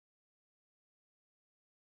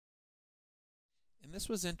And this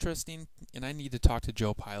was interesting, and I need to talk to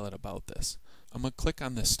Joe Pilot about this. I'm going to click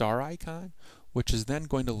on the star icon, which is then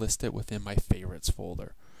going to list it within my favorites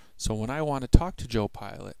folder. So when I want to talk to Joe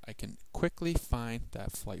Pilot, I can quickly find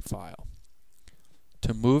that flight file.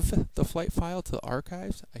 To move the flight file to the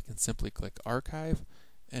archives, I can simply click Archive,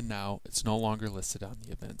 and now it's no longer listed on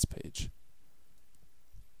the events page.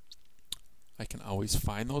 I can always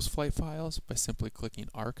find those flight files by simply clicking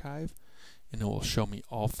Archive, and it will show me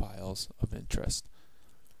all files of interest.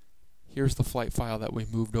 Here's the flight file that we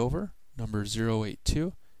moved over, number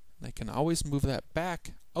 082, and I can always move that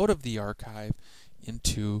back out of the archive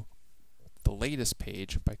into the latest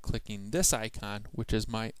page by clicking this icon, which is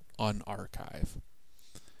my unarchive.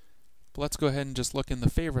 But let's go ahead and just look in the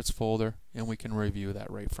favorites folder, and we can review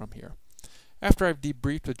that right from here. After I've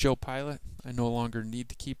debriefed with Joe Pilot, I no longer need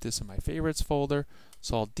to keep this in my favorites folder,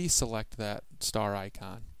 so I'll deselect that star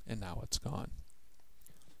icon, and now it's gone.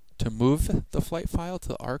 To move the flight file to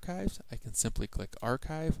the archives, I can simply click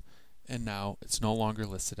Archive, and now it's no longer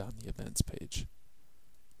listed on the events page.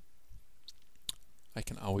 I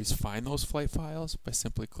can always find those flight files by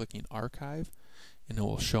simply clicking Archive, and it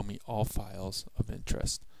will show me all files of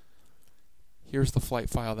interest. Here's the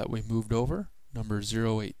flight file that we moved over, number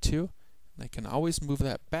 082, and I can always move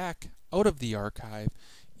that back out of the archive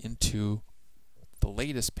into the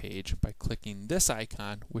latest page by clicking this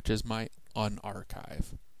icon, which is my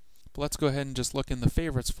unarchive. But let's go ahead and just look in the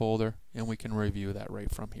favorites folder, and we can review that right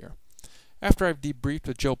from here. After I've debriefed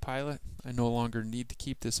with Joe Pilot, I no longer need to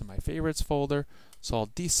keep this in my favorites folder, so I'll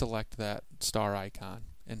deselect that star icon,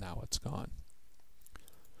 and now it's gone.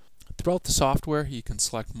 Throughout the software, you can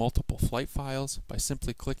select multiple flight files by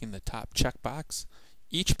simply clicking the top checkbox.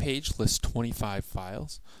 Each page lists 25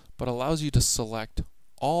 files, but allows you to select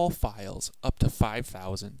all files up to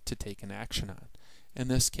 5,000 to take an action on. In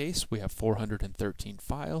this case, we have 413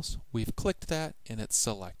 files. We've clicked that, and it's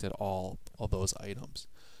selected all of those items.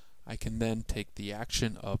 I can then take the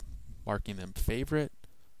action of marking them favorite,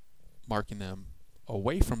 marking them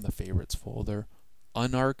away from the favorites folder,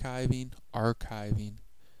 unarchiving, archiving,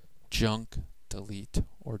 junk, delete,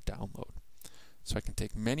 or download. So I can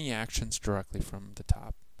take many actions directly from the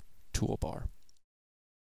top toolbar.